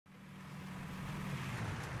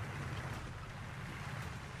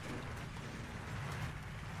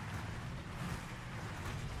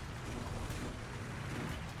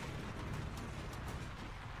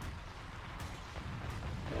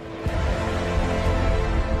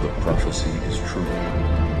prophecy is true.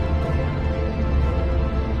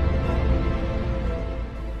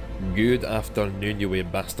 Good afternoon, you way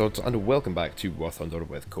bastards, and welcome back to War Thunder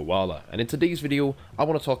with Koala. And in today's video, I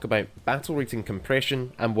want to talk about battle rating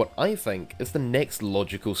compression and what I think is the next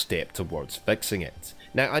logical step towards fixing it.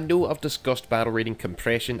 Now, I know I've discussed battle rating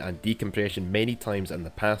compression and decompression many times in the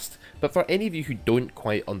past, but for any of you who don't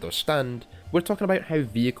quite understand, we're talking about how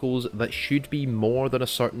vehicles that should be more than a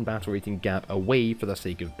certain battle rating gap away for the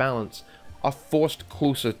sake of balance are forced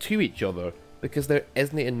closer to each other because there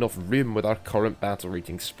isn't enough room with our current battle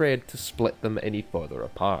rating spread to split them any further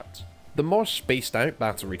apart. The more spaced out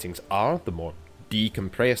battle ratings are, the more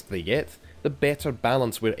decompressed they get, the better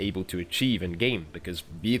balance we're able to achieve in game, because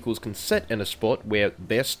vehicles can sit in a spot where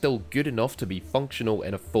they're still good enough to be functional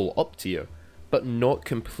in a full up tier, but not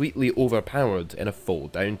completely overpowered in a full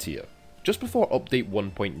down tier. Just before update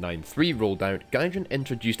 1.93 rolled out, Gaijin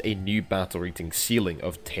introduced a new battle rating ceiling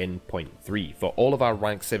of 10.3 for all of our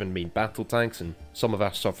rank 7 main battle tanks and some of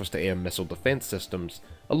our surface to air missile defense systems,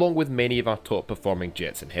 along with many of our top performing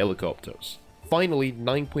jets and helicopters. Finally,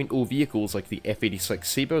 9.0 vehicles like the F-86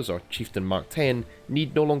 Sabres or Chieftain Mark 10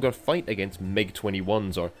 need no longer fight against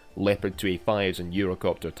MiG-21s or Leopard 2A5s and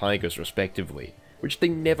Eurocopter Tigers respectively, which they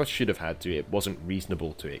never should have had to. It wasn't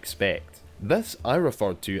reasonable to expect. This I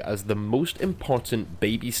referred to as the most important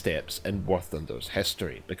baby steps in War Thunder's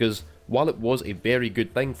history, because while it was a very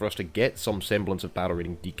good thing for us to get some semblance of battle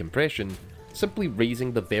rating decompression, simply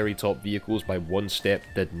raising the very top vehicles by one step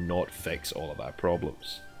did not fix all of our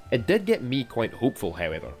problems. It did get me quite hopeful,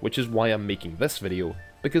 however, which is why I'm making this video,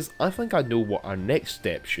 because I think I know what our next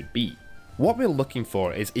step should be. What we're looking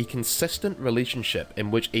for is a consistent relationship in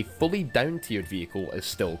which a fully down-tiered vehicle is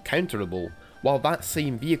still counterable, while that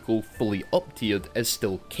same vehicle fully up-tiered is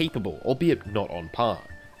still capable, albeit not on par.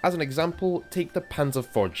 As an example, take the Panzer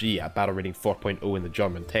IV-G at battle rating 4.0 in the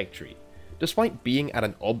German tech tree. Despite being at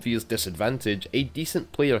an obvious disadvantage, a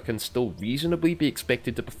decent player can still reasonably be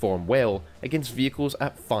expected to perform well against vehicles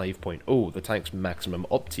at 5.0, the tank's maximum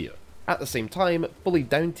up-tier. At the same time, fully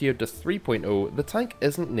down-tiered to 3.0, the tank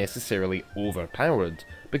isn't necessarily overpowered,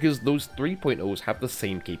 because those 3.0s have the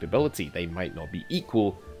same capability. They might not be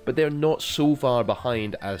equal, but they're not so far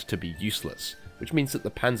behind as to be useless, which means that the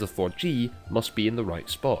Panzer IV-G must be in the right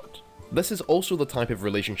spot. This is also the type of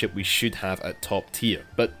relationship we should have at top tier,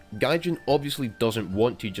 but Gaijin obviously doesn't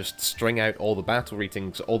want to just string out all the battle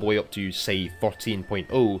ratings all the way up to, say,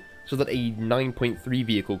 14.0, so that a 9.3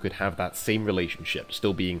 vehicle could have that same relationship,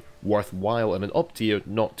 still being worthwhile in an up tier,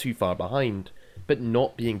 not too far behind, but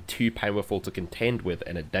not being too powerful to contend with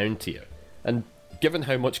in a down tier. And given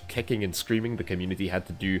how much kicking and screaming the community had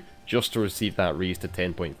to do just to receive that raise to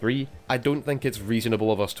 10.3, I don't think it's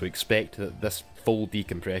reasonable of us to expect that this full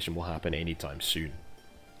decompression will happen anytime soon.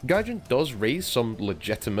 Gaijin does raise some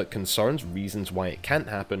legitimate concerns, reasons why it can't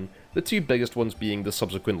happen, the two biggest ones being the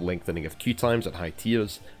subsequent lengthening of queue times at high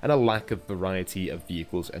tiers, and a lack of variety of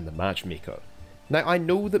vehicles in the matchmaker. Now, I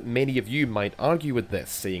know that many of you might argue with this,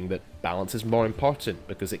 saying that balance is more important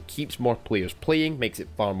because it keeps more players playing, makes it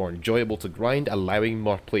far more enjoyable to grind, allowing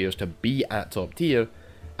more players to be at top tier,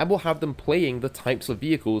 and will have them playing the types of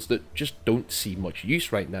vehicles that just don't see much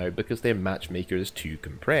use right now because their matchmaker is too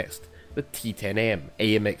compressed. The T10M,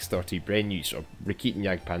 AMX-30 Brennus, or Raketen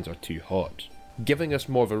Jagdpanzer are too hot, giving us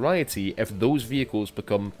more variety if those vehicles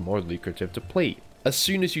become more lucrative to play. As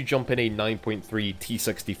soon as you jump in a 9.3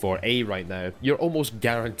 T64A right now, you're almost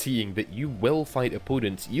guaranteeing that you will fight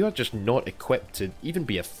opponents you are just not equipped to even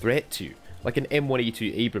be a threat to, like an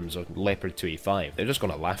M1A2 Abrams or Leopard 2A5, they're just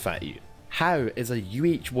gonna laugh at you. How is a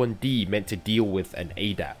UH-1D meant to deal with an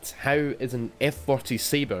ADAT? How is an F-40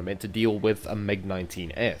 Sabre meant to deal with a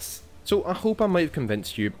MiG-19S? So I hope I might have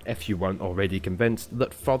convinced you, if you weren't already convinced,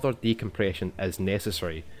 that further decompression is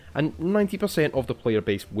necessary, and 90% of the player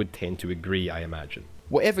base would tend to agree, I imagine.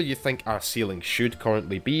 Whatever you think our ceiling should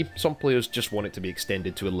currently be, some players just want it to be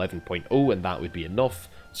extended to 11.0 and that would be enough.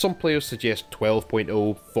 Some players suggest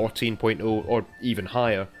 12.0, 14.0 or even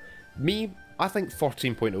higher. Me, I think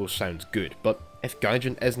 14.0 sounds good, but if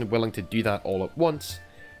Gaijin isn't willing to do that all at once,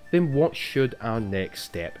 then what should our next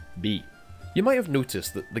step be? You might have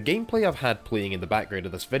noticed that the gameplay I've had playing in the background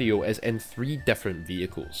of this video is in 3 different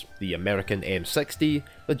vehicles: the American M60,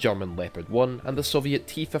 the German Leopard 1, and the Soviet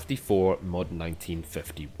T-54 Mod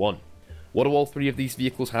 1951. What do all 3 of these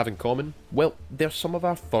vehicles have in common? Well, they're some of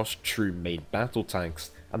our first true main battle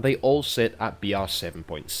tanks, and they all sit at BR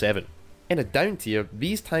 7.7. In a down tier,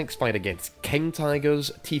 these tanks fight against King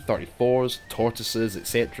Tigers, T-34s, Tortoises,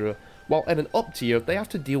 etc., while in an up tier they have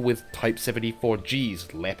to deal with Type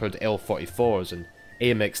 74Gs, Leopard L-44s and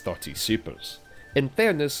AMX-30 Supers. In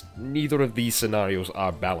fairness, neither of these scenarios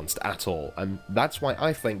are balanced at all, and that's why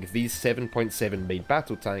I think these 7.7 main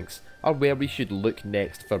battle tanks are where we should look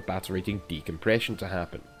next for battle rating decompression to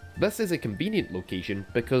happen. This is a convenient location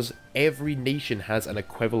because every nation has an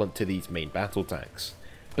equivalent to these main battle tanks.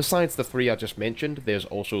 Besides the three I just mentioned, there's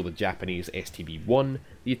also the Japanese STB-1,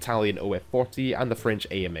 the Italian OF-40 and the French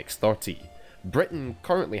AMX-30. Britain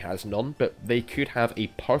currently has none, but they could have a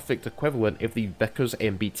perfect equivalent if the Vickers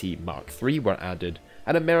MBT Mark III were added,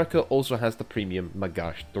 and America also has the premium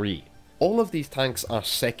Magash III. All of these tanks are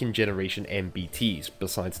second generation MBTs,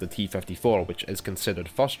 besides the T-54 which is considered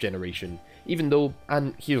first generation, even though,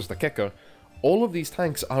 and here's the kicker, all of these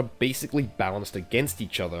tanks are basically balanced against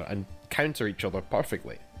each other and counter each other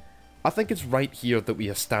perfectly. I think it's right here that we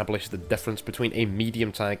establish the difference between a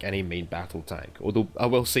medium tank and a main battle tank, although I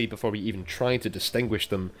will say before we even try to distinguish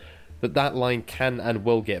them that that line can and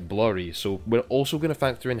will get blurry, so we're also going to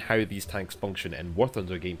factor in how these tanks function in War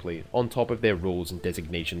Thunder gameplay on top of their roles and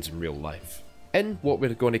designations in real life. In what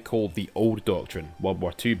we're going to call the old doctrine, World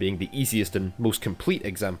War II being the easiest and most complete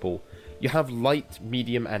example, you have light,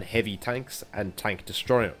 medium and heavy tanks and tank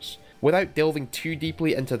destroyers. Without delving too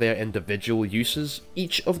deeply into their individual uses,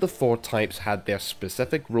 each of the four types had their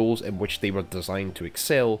specific roles in which they were designed to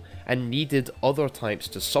excel, and needed other types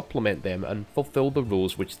to supplement them and fulfill the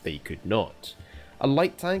roles which they could not. A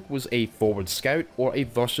light tank was a forward scout or a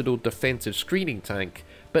versatile defensive screening tank,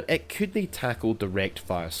 but it couldn't tackle direct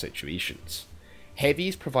fire situations.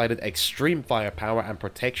 Heavies provided extreme firepower and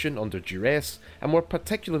protection under duress, and were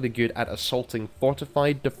particularly good at assaulting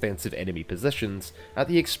fortified defensive enemy positions at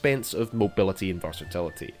the expense of mobility and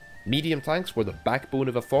versatility. Medium tanks were the backbone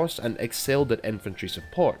of a force and excelled at infantry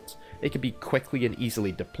support. They could be quickly and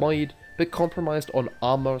easily deployed, but compromised on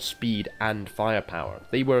armour, speed and firepower.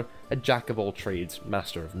 They were a jack of all trades,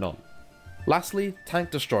 master of none. Lastly,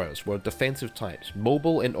 tank destroyers were defensive types,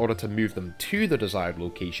 mobile in order to move them to the desired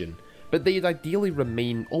location, but they'd ideally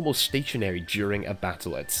remain almost stationary during a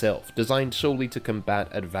battle itself, designed solely to combat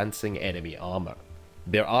advancing enemy armour.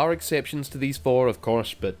 There are exceptions to these four, of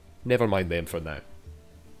course, but never mind them for now.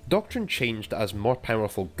 Doctrine changed as more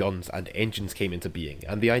powerful guns and engines came into being,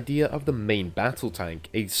 and the idea of the main battle tank,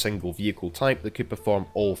 a single vehicle type that could perform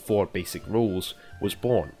all four basic roles, was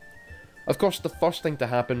born. Of course, the first thing to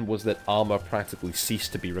happen was that armour practically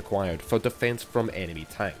ceased to be required for defence from enemy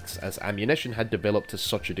tanks, as ammunition had developed to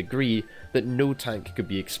such a degree that no tank could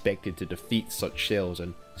be expected to defeat such shells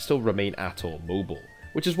and still remain at all mobile,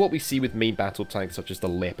 which is what we see with main battle tanks such as the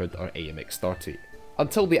Leopard or AMX-30.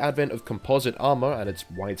 Until the advent of composite armour and its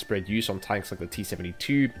widespread use on tanks like the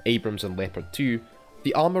T-72, Abrams and Leopard 2,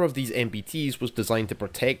 the armour of these MBTs was designed to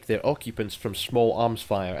protect their occupants from small arms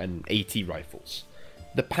fire and AT rifles.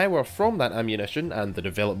 The power from that ammunition and the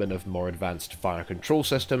development of more advanced fire control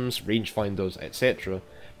systems, rangefinders, etc.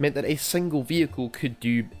 meant that a single vehicle could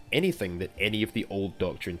do anything that any of the old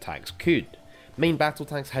Doctrine tanks could. Main battle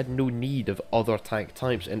tanks had no need of other tank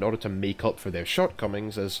types in order to make up for their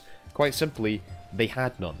shortcomings, as, quite simply, they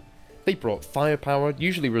had none. They brought firepower,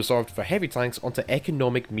 usually reserved for heavy tanks, onto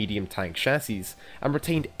economic medium tank chassis, and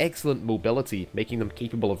retained excellent mobility, making them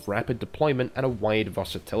capable of rapid deployment and a wide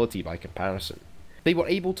versatility by comparison. They were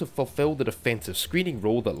able to fulfill the defensive screening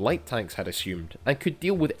role that light tanks had assumed, and could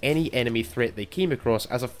deal with any enemy threat they came across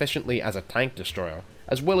as efficiently as a tank destroyer,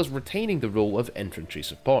 as well as retaining the role of infantry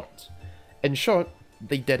support. In short,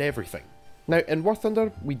 they did everything. Now, in War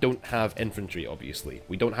Thunder, we don't have infantry, obviously.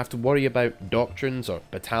 We don't have to worry about doctrines or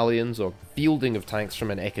battalions or fielding of tanks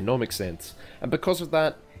from an economic sense, and because of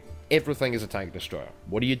that, everything is a tank destroyer.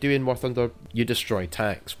 What do you do in War Thunder? You destroy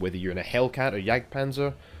tanks, whether you're in a Hellcat or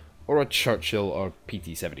Jagdpanzer, or a Churchill or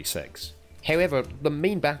PT-76. However, the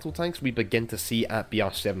main battle tanks we begin to see at BR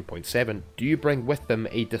 7.7 do bring with them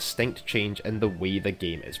a distinct change in the way the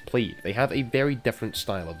game is played. They have a very different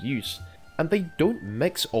style of use, and they don't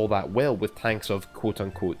mix all that well with tanks of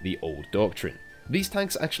quote-unquote the old Doctrine. These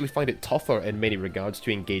tanks actually find it tougher in many regards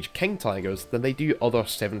to engage King Tigers than they do other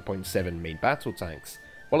 7.7 main battle tanks,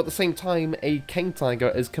 while at the same time a King Tiger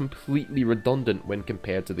is completely redundant when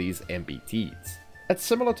compared to these MBTs. It's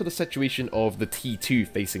similar to the situation of the T2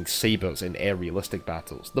 facing Sabres in air realistic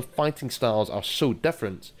battles. The fighting styles are so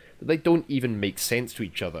different that they don't even make sense to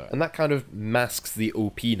each other, and that kind of masks the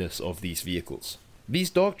OP-ness of these vehicles.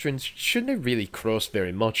 These doctrines shouldn't really cross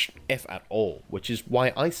very much, if at all, which is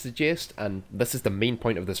why I suggest, and this is the main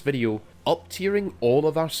point of this video, up-tiering all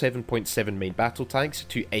of our 7.7 main battle tanks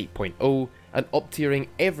to 8.0, and up-tiering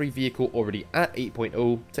every vehicle already at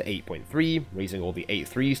 8.0 to 8.3, raising all the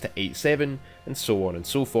 8.3s to 8.7, and so on and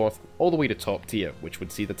so forth, all the way to top tier, which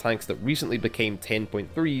would see the tanks that recently became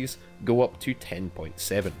 10.3s go up to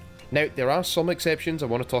 10.7. Now, there are some exceptions I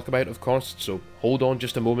want to talk about, of course, so hold on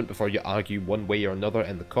just a moment before you argue one way or another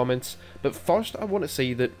in the comments, but first I want to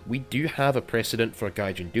say that we do have a precedent for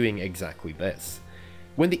Gaijin doing exactly this.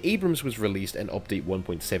 When the Abrams was released in update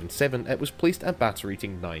 1.77, it was placed at battle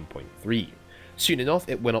rating 9.3. Soon enough,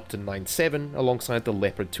 it went up to 9.7 alongside the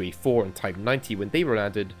Leopard 2A4 and Type 90 when they were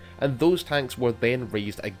added, and those tanks were then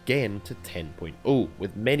raised again to 10.0,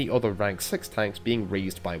 with many other rank 6 tanks being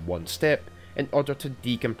raised by one step in order to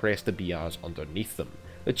decompress the BRs underneath them.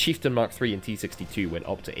 The Chieftain Mark III and T62 went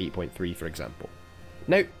up to 8.3 for example.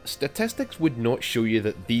 Now, statistics would not show you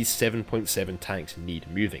that these 7.7 tanks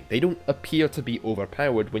need moving. They don't appear to be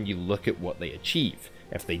overpowered when you look at what they achieve.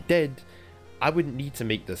 If they did, I wouldn't need to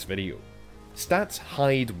make this video. Stats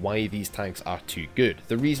hide why these tanks are too good.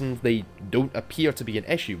 The reason they don't appear to be an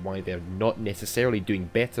issue, why they're not necessarily doing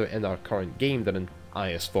better in our current game than in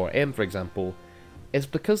IS-4M for example, is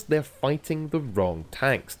because they're fighting the wrong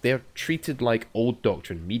tanks. They're treated like old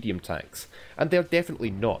doctrine medium tanks, and they're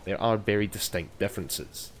definitely not. There are very distinct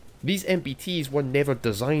differences. These MBTs were never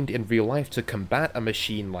designed in real life to combat a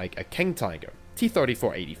machine like a King Tiger,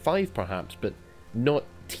 T-34-85 perhaps, but not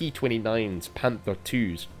T-29s, Panther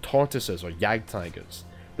IIs, Tortoises or Jagdtigers.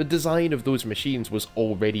 The design of those machines was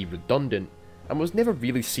already redundant and was never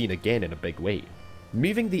really seen again in a big way.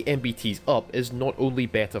 Moving the MBTs up is not only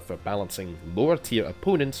better for balancing lower tier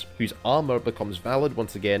opponents whose armour becomes valid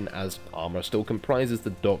once again, as armour still comprises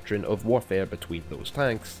the doctrine of warfare between those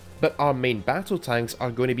tanks, but our main battle tanks are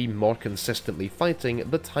going to be more consistently fighting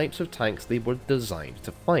the types of tanks they were designed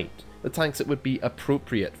to fight, the tanks that would be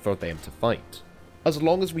appropriate for them to fight. As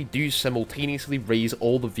long as we do simultaneously raise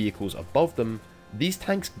all the vehicles above them, these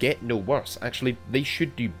tanks get no worse. Actually, they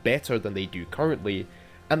should do better than they do currently,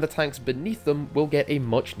 and the tanks beneath them will get a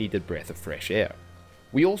much needed breath of fresh air.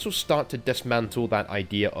 We also start to dismantle that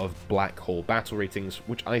idea of black hole battle ratings,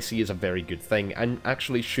 which I see as a very good thing and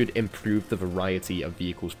actually should improve the variety of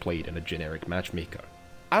vehicles played in a generic matchmaker.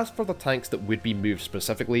 As for the tanks that would be moved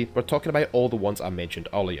specifically, we're talking about all the ones I mentioned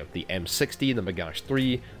earlier, the M60, the Magash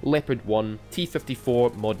 3, Leopard 1,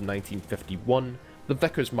 T-54, Mod 1951, the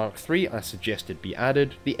Vickers Mark III I suggested be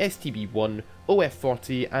added, the STB-1,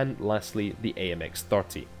 OF-40 and lastly the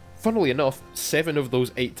AMX-30. Funnily enough, 7 of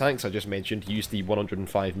those 8 tanks I just mentioned use the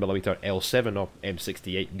 105mm L7 or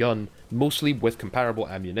M68 gun, mostly with comparable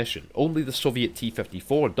ammunition. Only the Soviet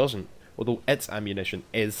T-54 doesn't, although its ammunition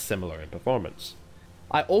is similar in performance.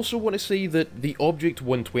 I also want to say that the Object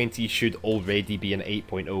 120 should already be an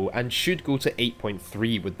 8.0 and should go to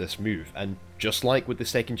 8.3 with this move, and just like with the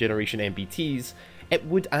second generation MBTs, it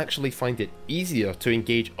would actually find it easier to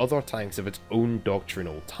engage other tanks of its own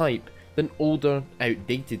doctrinal type than older,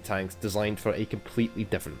 outdated tanks designed for a completely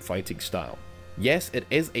different fighting style. Yes, it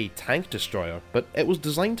is a tank destroyer, but it was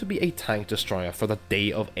designed to be a tank destroyer for the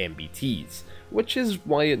day of MBTs, which is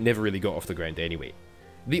why it never really got off the ground anyway.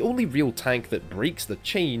 The only real tank that breaks the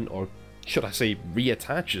chain, or should I say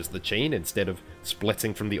reattaches the chain instead of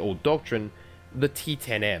splitting from the old doctrine, the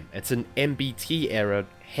T10M. It's an MBT era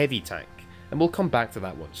heavy tank, and we'll come back to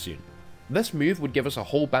that one soon. This move would give us a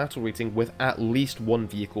whole battle rating with at least one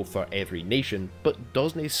vehicle for every nation, but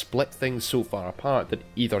doesn't split things so far apart that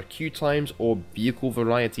either queue times or vehicle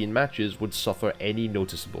variety in matches would suffer any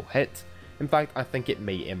noticeable hit. In fact, I think it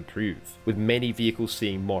may improve, with many vehicles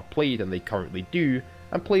seeing more play than they currently do,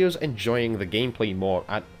 and players enjoying the gameplay more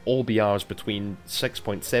at all BRs between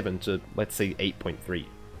 6.7 to let's say 8.3.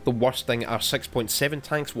 The worst thing our 6.7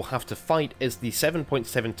 tanks will have to fight is the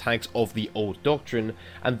 7.7 tanks of the old doctrine,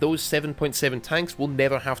 and those 7.7 tanks will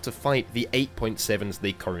never have to fight the 8.7s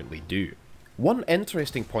they currently do. One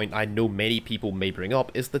interesting point I know many people may bring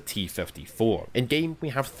up is the T-54. In game we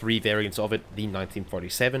have 3 variants of it, the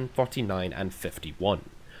 1947, 49 and 51.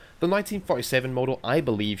 The 1947 model, I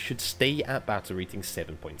believe, should stay at battle rating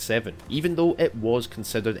 7.7, even though it was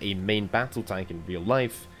considered a main battle tank in real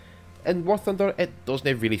life. In War Thunder, it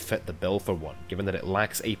doesn't really fit the bill for one, given that it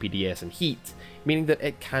lacks APDS and heat, meaning that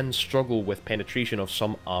it can struggle with penetration of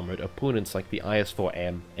some armoured opponents like the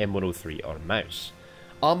IS-4M, M103 or Mouse.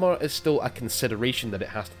 Armour is still a consideration that it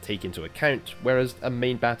has to take into account, whereas a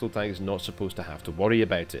main battle tank is not supposed to have to worry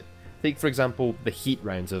about it. Take for example the heat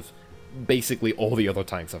rounds of basically all the other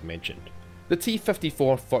tanks I've mentioned. The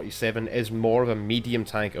T-54-47 is more of a medium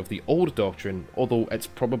tank of the old doctrine, although it's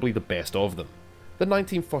probably the best of them. The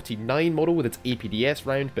 1949 model with its APDS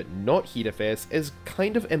round but not heat FS is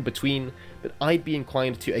kind of in between, but I'd be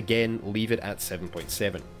inclined to again leave it at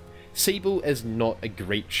 7.7. Sable is not a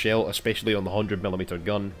great shell, especially on the 100mm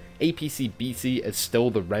gun. APC-BC is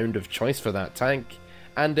still the round of choice for that tank,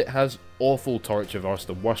 and it has awful torque reverse,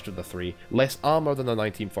 the worst of the three, less armour than the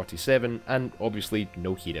 1947, and obviously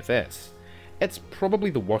no heat FS. It's probably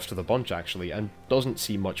the worst of the bunch actually, and doesn't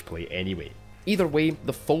see much play anyway. Either way,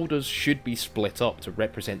 the folders should be split up to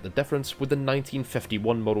represent the difference, with the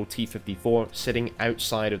 1951 model T54 sitting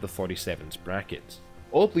outside of the 47's bracket.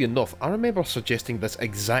 Oddly enough, I remember suggesting this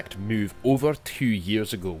exact move over 2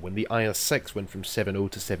 years ago when the IS-6 went from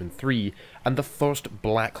 7.0 to 7.3 and the first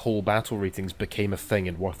black hole battle ratings became a thing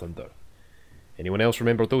in War Thunder. Anyone else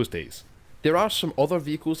remember those days? There are some other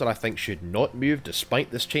vehicles that I think should not move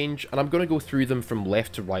despite this change, and I'm going to go through them from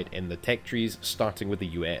left to right in the tech trees, starting with the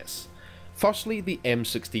US. Firstly, the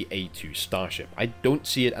M60A2 Starship. I don't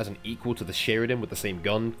see it as an equal to the Sheridan with the same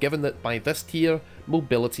gun, given that by this tier,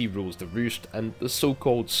 mobility rules the roost, and the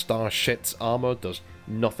so-called Star Shit's armour does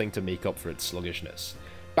nothing to make up for its sluggishness.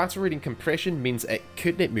 Battle rating compression means it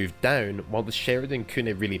couldn't move down, while the Sheridan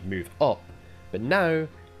couldn't really move up, but now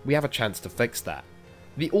we have a chance to fix that.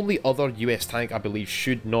 The only other US tank I believe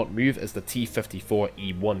should not move is the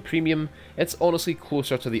T54E1 Premium. It's honestly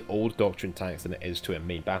closer to the old Doctrine tanks than it is to a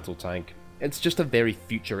main battle tank. It's just a very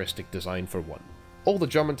futuristic design for one. All the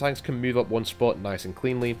German tanks can move up one spot nice and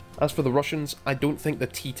cleanly. As for the Russians, I don't think the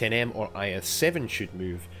T10M or IS-7 should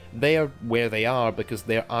move. They are where they are because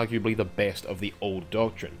they're arguably the best of the old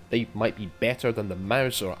Doctrine. They might be better than the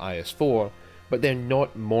Maus or IS-4, but they're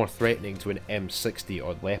not more threatening to an M60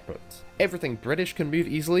 or Leopard. Everything British can move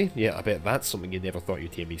easily, yeah, I bet that's something you never thought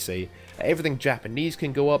you'd hear me say. Everything Japanese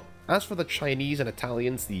can go up. As for the Chinese and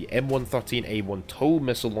Italians, the M113A1 TOW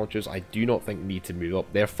missile launchers I do not think need to move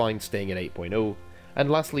up, they're fine staying at 8.0. And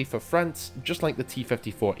lastly for France, just like the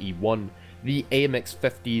T54E1, the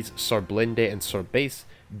AMX-50s Sir Blinde and Sir Base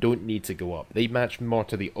don't need to go up. They match more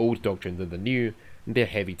to the old Doctrine than the new, and they're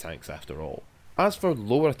heavy tanks after all. As for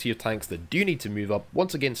lower tier tanks that do need to move up,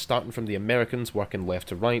 once again starting from the Americans working left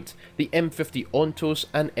to right, the M50 Ontos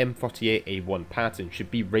and M48A1 Patton should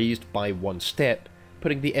be raised by one step,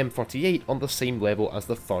 putting the M48 on the same level as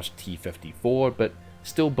the first T54, but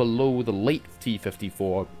still below the late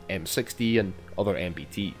T54, M60 and other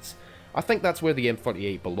MBTs. I think that's where the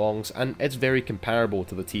M48 belongs, and it's very comparable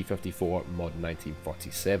to the T54 Mod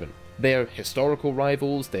 1947. They're historical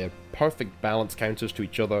rivals, they're perfect balance counters to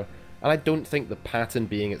each other, and I don't think the Patton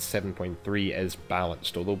being at 7.3 is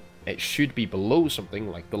balanced, although it should be below something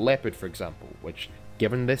like the Leopard for example, which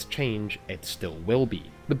given this change, it still will be.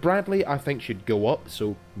 The Bradley I think should go up,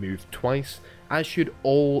 so move twice, as should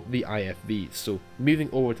all the IFVs, so moving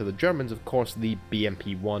over to the Germans of course the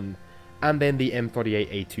BMP-1 and then the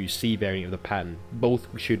M38A2C variant of the Patton, both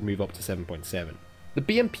should move up to 7.7. The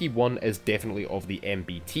BMP-1 is definitely of the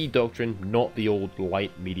MBT doctrine, not the old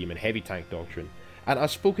light, medium and heavy tank doctrine, and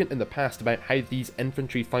I've spoken in the past about how these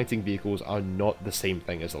infantry fighting vehicles are not the same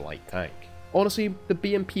thing as a light tank. Honestly, the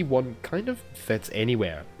BMP-1 kind of fits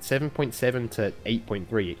anywhere. 7.7 to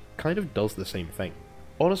 8.3, it kind of does the same thing.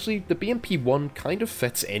 Honestly, the BMP-1 kind of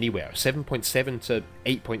fits anywhere. 7.7 to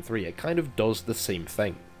 8.3, it kind of does the same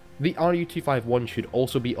thing. The RU-251 should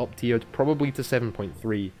also be up-tiered, probably to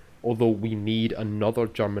 7.3, although we need another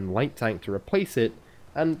German light tank to replace it,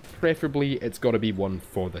 and preferably it's got to be one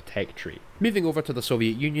for the tech tree. Moving over to the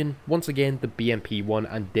Soviet Union, once again the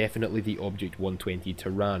BMP-1 and definitely the Object 120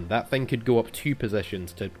 Turan. That thing could go up 2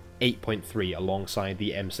 positions to 8.3 alongside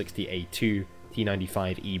the M60A2,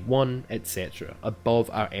 T95E1, etc. above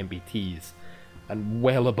our MBTs, and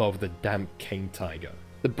well above the damn King Tiger.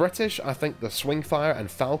 The British, I think the Swingfire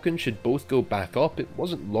and Falcon should both go back up. It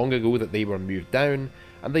wasn't long ago that they were moved down,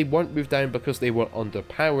 and they weren't moved down because they were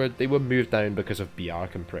underpowered, they were moved down because of BR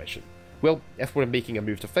compression. Well, if we're making a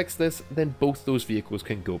move to fix this, then both those vehicles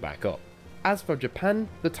can go back up. As for Japan,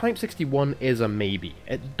 the Type 61 is a maybe.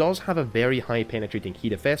 It does have a very high penetrating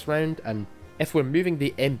heat FS round, and if we're moving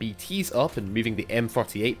the MBTs up and moving the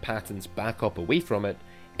M48 Pattons back up away from it,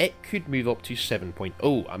 it could move up to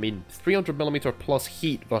 7.0. I mean, 300mm plus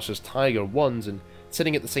heat versus Tiger 1s and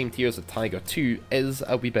sitting at the same tier as the Tiger 2 is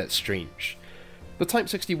a wee bit strange. The Type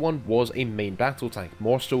 61 was a main battle tank,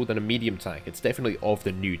 more so than a medium tank. It's definitely of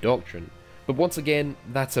the new doctrine. But once again,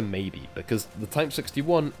 that's a maybe, because the Type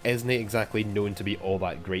 61 isn't exactly known to be all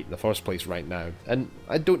that great in the first place right now, and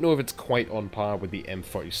I don't know if it's quite on par with the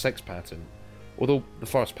M46 Patton. Although the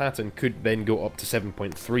first Patton could then go up to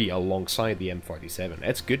 7.3 alongside the M47,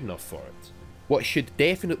 it's good enough for it. What should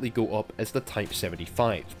definitely go up is the Type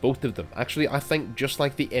 75s, both of them. Actually, I think just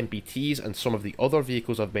like the MBTs and some of the other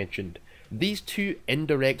vehicles I've mentioned, these two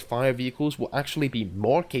indirect fire vehicles will actually be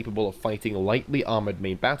more capable of fighting lightly armoured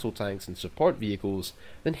main battle tanks and support vehicles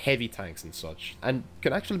than heavy tanks and such, and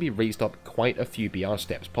could actually be raised up quite a few BR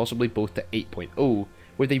steps, possibly both to 8.0,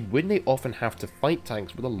 where they wouldn't often have to fight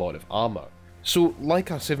tanks with a lot of armour. So,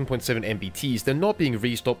 like our 7.7 MBTs, they're not being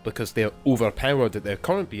restocked because they're overpowered at their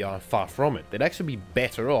current BR, far from it. They'd actually be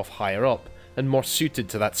better off higher up, and more suited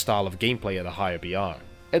to that style of gameplay at a higher BR.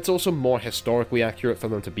 It's also more historically accurate for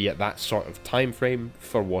them to be at that sort of time frame,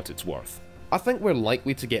 for what it's worth. I think we're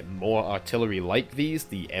likely to get more artillery like these,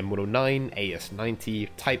 the M109, AS-90,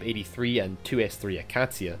 Type 83 and 2S3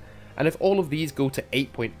 Acacia, and if all of these go to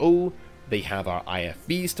 8.0, they have our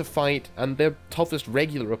IFVs to fight, and their toughest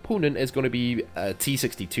regular opponent is going to be a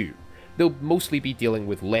T-62. They'll mostly be dealing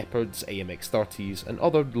with Leopards, AMX-30s, and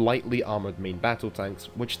other lightly armoured main battle tanks,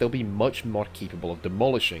 which they'll be much more capable of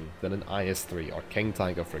demolishing than an IS-3 or King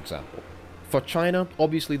Tiger, for example. For China,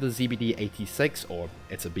 obviously the ZBD-86, or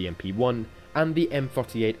it's a BMP-1, and the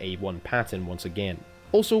M38A1 Patton once again.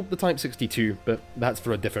 Also the Type 62, but that's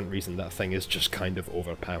for a different reason. That thing is just kind of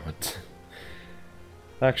overpowered.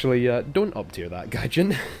 Actually, don't up-tier that,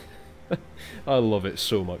 Gaijin. I love it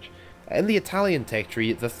so much. In the Italian tech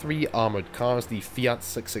tree, the three armoured cars, the Fiat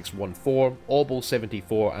 6614, Obel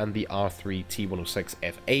 74 and the R3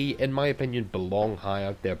 T106FA, in my opinion belong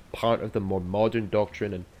higher. They're part of the more modern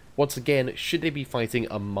doctrine, and once again, should they be fighting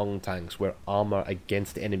among tanks where armour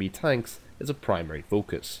against enemy tanks is a primary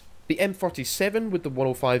focus. The M47 with the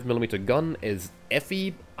 105mm gun is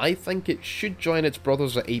iffy. I think it should join its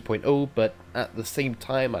brothers at 8.0, but at the same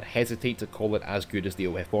time I'd hesitate to call it as good as the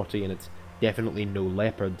OF40, and it's definitely no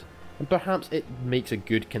Leopard. And perhaps it makes a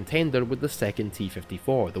good contender with the second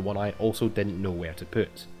T54, the one I also didn't know where to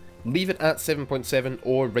put. Leave it at 7.7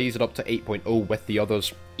 or raise it up to 8.0 with the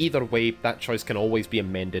others. Either way, that choice can always be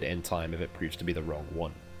amended in time if it proves to be the wrong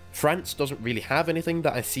one. France doesn't really have anything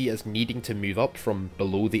that I see as needing to move up from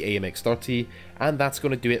below the AMX-30, and that's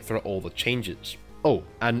going to do it for all the changes. Oh,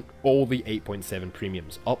 and all the 8.7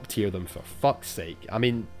 premiums, up tier them for fuck's sake. I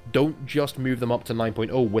mean, don't just move them up to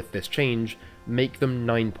 9.0 with this change, make them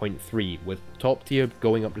 9.3, with top tier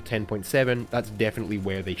going up to 10.7, that's definitely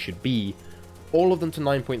where they should be. All of them to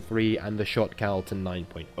 9.3 and the shot cal to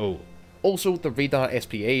 9.0. Also, the radar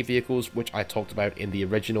SPA vehicles, which I talked about in the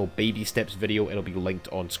original Baby Steps video, it'll be linked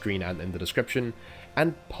on screen and in the description,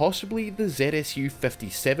 and possibly the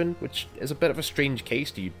ZSU-57, which is a bit of a strange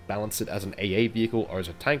case. Do you balance it as an AA vehicle or as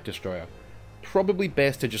a tank destroyer? Probably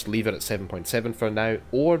best to just leave it at 7.7 for now,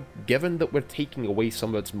 or given that we're taking away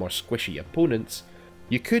some of its more squishy opponents,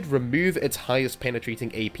 you could remove its highest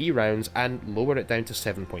penetrating AP rounds and lower it down to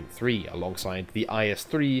 7.3 alongside the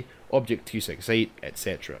IS-3, Object 268,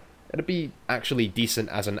 etc. It'd be actually decent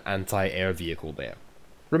as an anti-air vehicle there.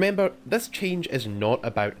 Remember, this change is not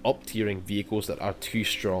about up-tiering vehicles that are too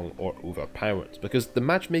strong or overpowered, because the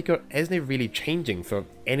matchmaker isn't really changing for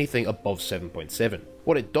anything above 7.7.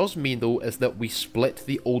 What it does mean though is that we split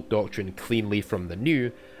the old doctrine cleanly from the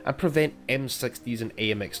new, and prevent M60s and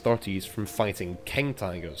AMX-30s from fighting King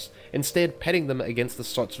Tigers, instead pitting them against the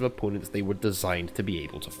sorts of opponents they were designed to be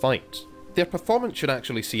able to fight. Their performance should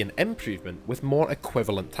actually see an improvement with more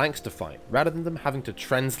equivalent tanks to fight, rather than them having to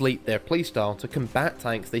translate their playstyle to combat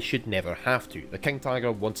tanks they should never have to, the King Tiger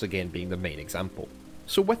once again being the main example.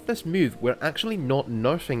 So with this move, we're actually not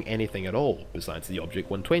nerfing anything at all, besides the Object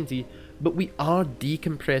 120, but we are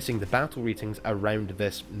decompressing the battle ratings around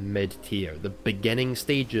this mid-tier, the beginning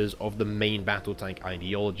stages of the main battle tank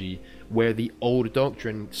ideology, where the old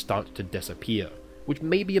doctrine starts to disappear, which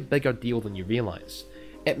may be a bigger deal than you realise.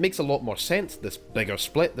 It makes a lot more sense, this bigger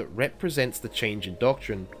split that represents the change in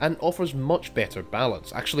doctrine and offers much better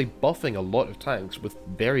balance, actually buffing a lot of tanks with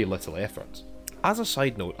very little effort. As a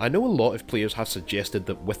side note, I know a lot of players have suggested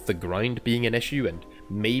that with the grind being an issue, and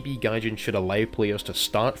maybe Gaijin should allow players to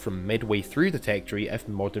start from midway through the tech tree if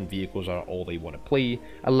modern vehicles are all they want to play,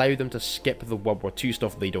 allow them to skip the World War II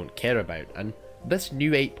stuff they don't care about, and this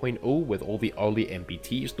new 8.0 with all the early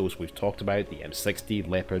MBTs, those we've talked about, the M60,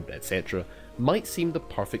 Leopard, etc., might seem the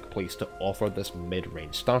perfect place to offer this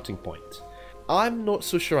mid-range starting point. I'm not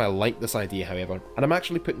so sure I like this idea however, and I'm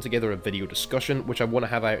actually putting together a video discussion which I want to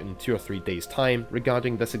have out in 2 or 3 days time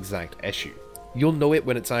regarding this exact issue. You'll know it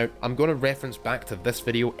when it's out. I'm going to reference back to this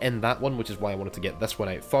video in that one, which is why I wanted to get this one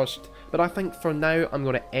out first, but I think for now I'm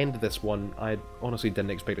going to end this one. I honestly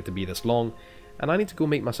didn't expect it to be this long, and I need to go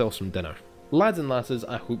make myself some dinner. Lads and lasses,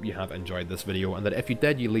 I hope you have enjoyed this video, and that if you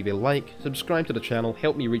did, you leave a like, subscribe to the channel,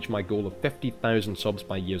 help me reach my goal of 50,000 subs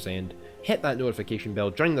by year's end, hit that notification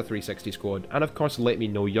bell, join the 360 squad, and of course let me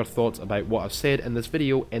know your thoughts about what I've said in this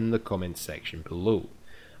video in the comments section below.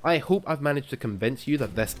 I hope I've managed to convince you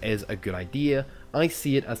that this is a good idea. I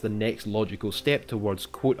see it as the next logical step towards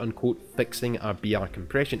quote-unquote fixing our BR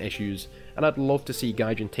compression issues, and I'd love to see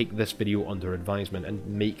Gaijin take this video under advisement and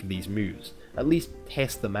make these moves, at least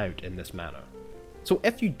test them out in this manner. So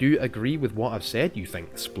if you do agree with what I've said, you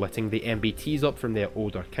think splitting the MBTs up from their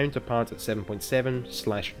older counterparts at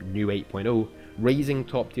 7.7/new 8.0, raising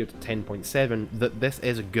top tier to 10.7, that this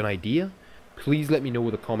is a good idea, please let me know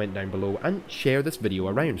with a comment down below and share this video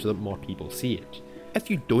around so that more people see it.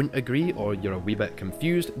 If you don't agree or you're a wee bit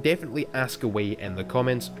confused, definitely ask away in the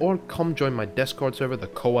comments or come join my Discord server, the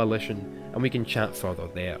Coalition, and we can chat further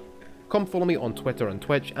there. Come follow me on Twitter and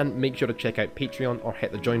Twitch, and make sure to check out Patreon or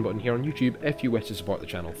hit the join button here on YouTube if you wish to support the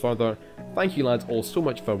channel further. Thank you lads all so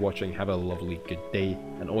much for watching, have a lovely good day,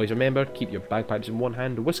 and always remember, keep your bagpipes in one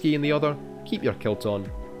hand, whiskey in the other, keep your kilt on,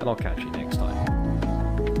 and I'll catch you next time.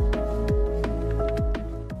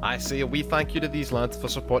 I say a wee thank you to these lads for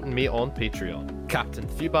supporting me on Patreon. Captain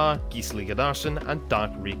Thuba, Gisli Gadarsson and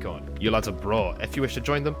Dark Recon. You lads are bra. If you wish to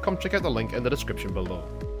join them, come check out the link in the description below.